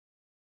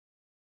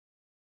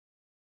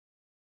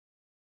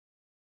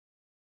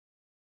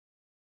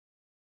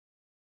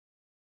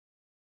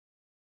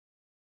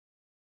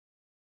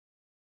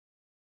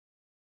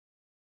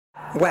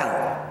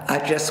Well, I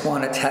just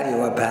want to tell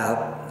you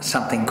about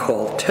something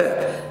called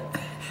TERP,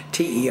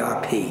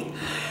 T-E-R-P.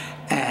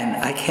 And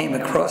I came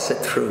across it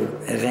through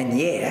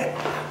Renier,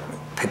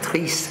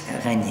 Patrice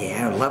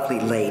Renier, a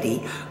lovely lady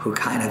who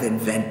kind of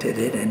invented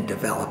it and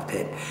developed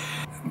it.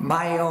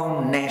 My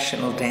own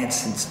National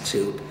Dance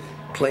Institute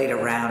played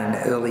around in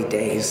the early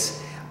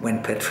days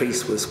when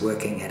Patrice was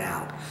working it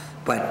out,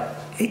 but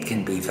it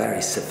can be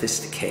very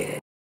sophisticated.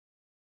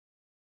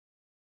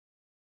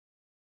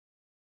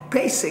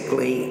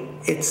 Basically,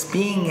 it's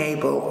being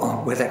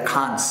able, with a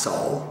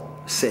console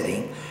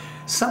sitting,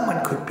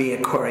 someone could be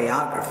a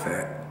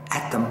choreographer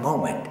at the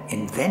moment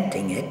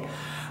inventing it,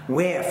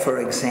 where, for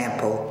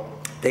example,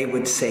 they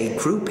would say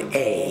Group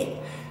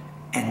A,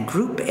 and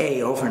Group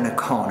A over in the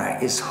corner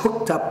is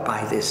hooked up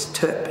by this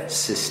TERP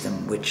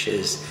system, which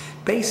is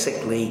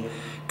basically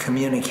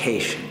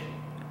communication.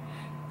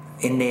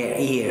 In their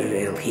ear,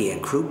 they'll hear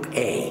Group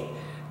A,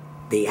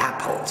 the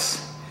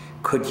apples.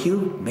 Could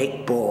you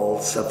make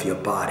balls of your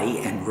body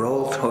and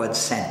roll towards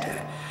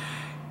center?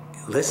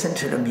 Listen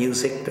to the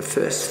music. The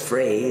first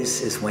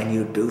phrase is when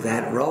you do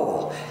that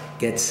roll.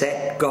 Get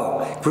set,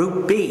 go.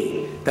 Group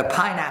B, the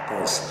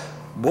pineapples.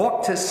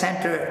 Walk to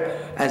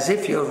center as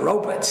if you're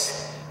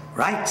robots,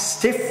 right?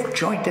 Stiff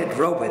jointed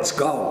robots,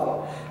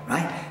 go,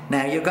 right?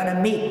 Now you're gonna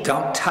meet,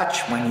 don't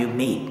touch when you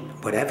meet.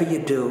 Whatever you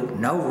do,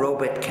 no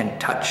robot can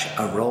touch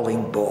a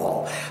rolling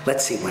ball.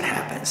 Let's see what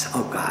happens,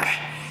 oh gosh.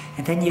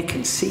 And then you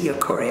can see your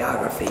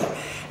choreography,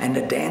 and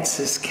the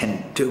dancers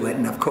can do it,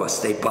 and of course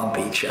they bump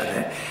each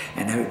other,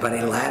 and everybody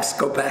laughs,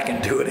 go back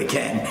and do it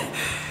again.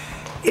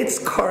 It's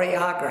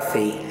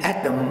choreography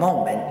at the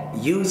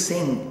moment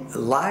using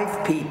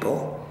live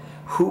people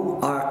who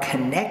are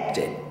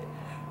connected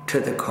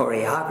to the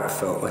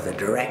choreographer or the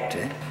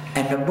director,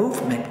 and the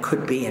movement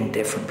could be in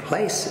different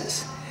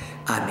places.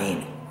 I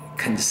mean,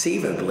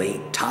 conceivably,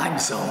 time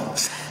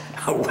zones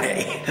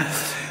away.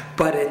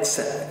 But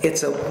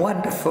it's a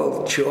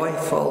wonderful,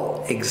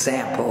 joyful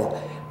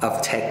example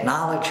of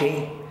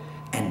technology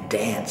and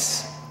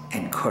dance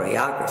and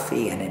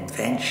choreography and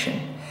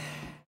invention.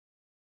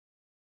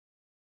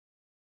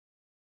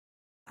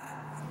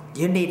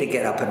 You need to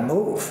get up and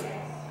move,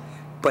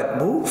 but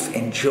move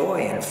in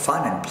joy and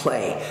fun and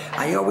play.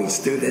 I always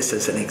do this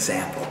as an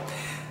example.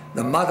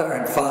 The mother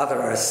and father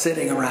are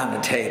sitting around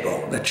the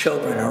table. The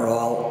children are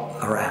all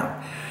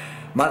around.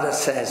 Mother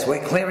says,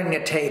 we're clearing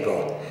the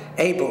table.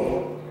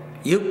 Abel,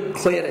 you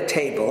clear the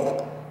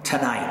table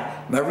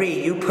tonight.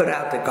 Marie, you put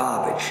out the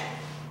garbage.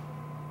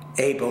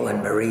 Abel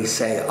and Marie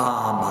say,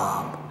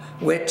 Mom,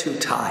 we're too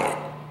tired.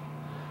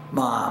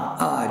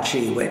 Mom,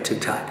 gee, we're too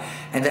tired.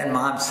 And then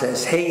Mom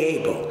says, hey,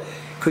 Abel,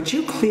 could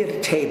you clear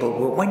the table?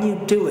 Well, when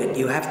you do it,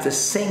 you have to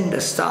sing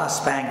the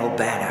Star-Spangled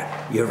Banner.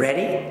 You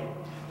ready?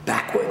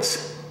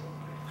 Backwards.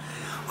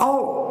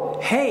 Oh,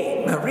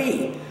 hey,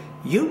 Marie,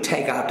 you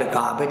take out the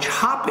garbage,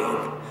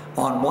 hopping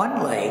on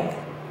one leg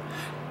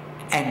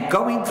and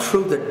going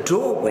through the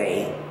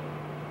doorway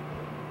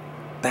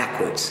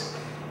backwards.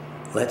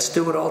 Let's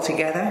do it all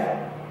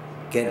together.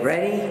 Get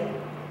ready.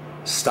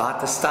 Start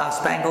the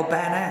Star-Spangled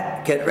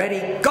Banner. Get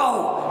ready.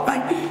 Go!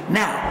 Right?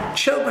 Now,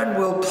 children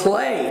will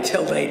play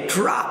till they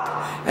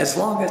drop, as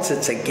long as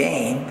it's a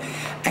game,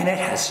 and it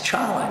has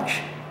challenge.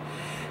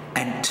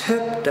 And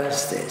TERP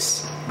does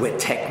this with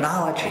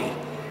technology.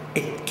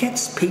 It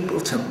gets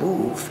people to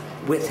move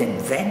with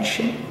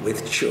invention,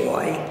 with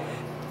joy,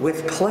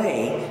 with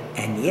play,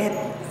 and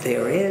yet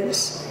there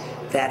is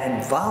that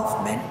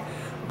involvement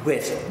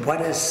with what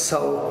is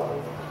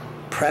so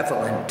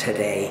prevalent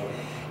today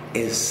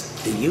is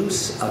the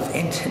use of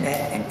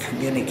internet and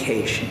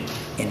communication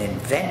in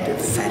inventive,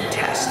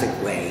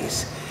 fantastic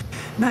ways.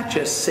 Not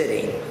just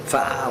sitting for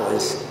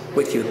hours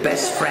with your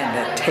best friend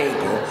at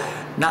table,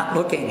 not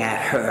looking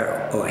at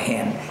her or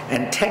him,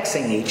 and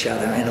texting each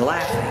other and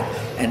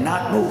laughing and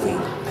not moving.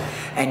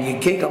 And you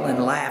giggle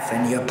and laugh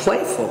and you're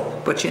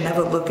playful, but you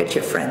never look at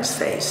your friend's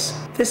face.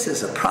 This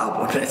is a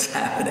problem that's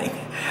happening.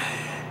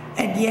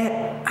 And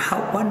yet,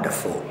 how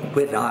wonderful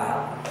with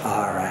our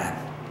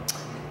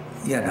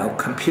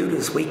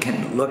computers, we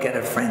can look at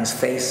a friend's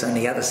face on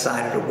the other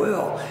side of the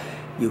world.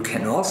 You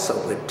can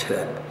also, with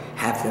TERP,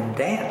 have them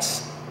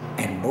dance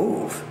and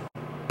move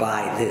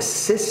by this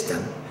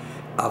system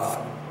of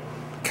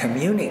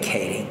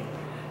communicating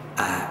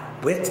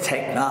with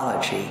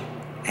technology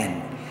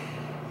and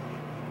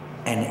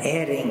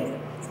adding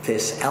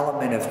this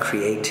element of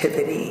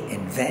creativity,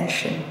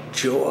 invention,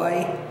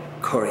 joy,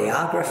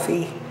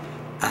 choreography,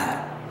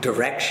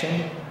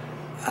 direction,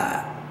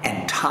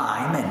 and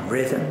time and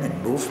rhythm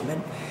and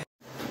movement.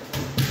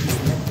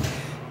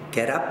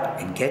 Get up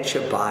and get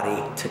your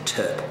body to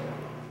TERP.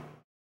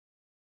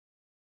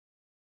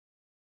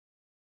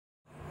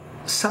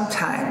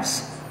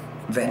 Sometimes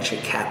venture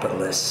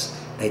capitalists,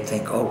 they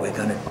think, oh, we're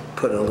going to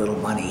put a little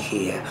money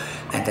here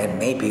and then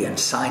maybe and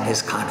sign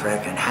this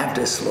contract and have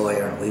this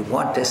lawyer and we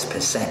want this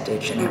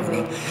percentage and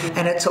everything.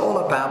 And it's all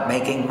about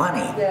making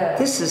money. Yeah.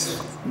 This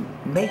is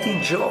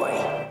making joy.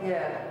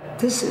 Yeah.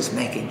 This is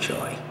making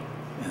joy.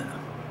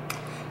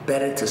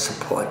 Better to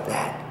support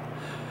that.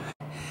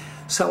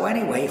 So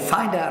anyway,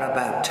 find out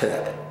about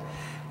TERP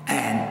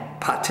and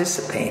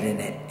participate in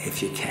it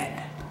if you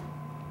can.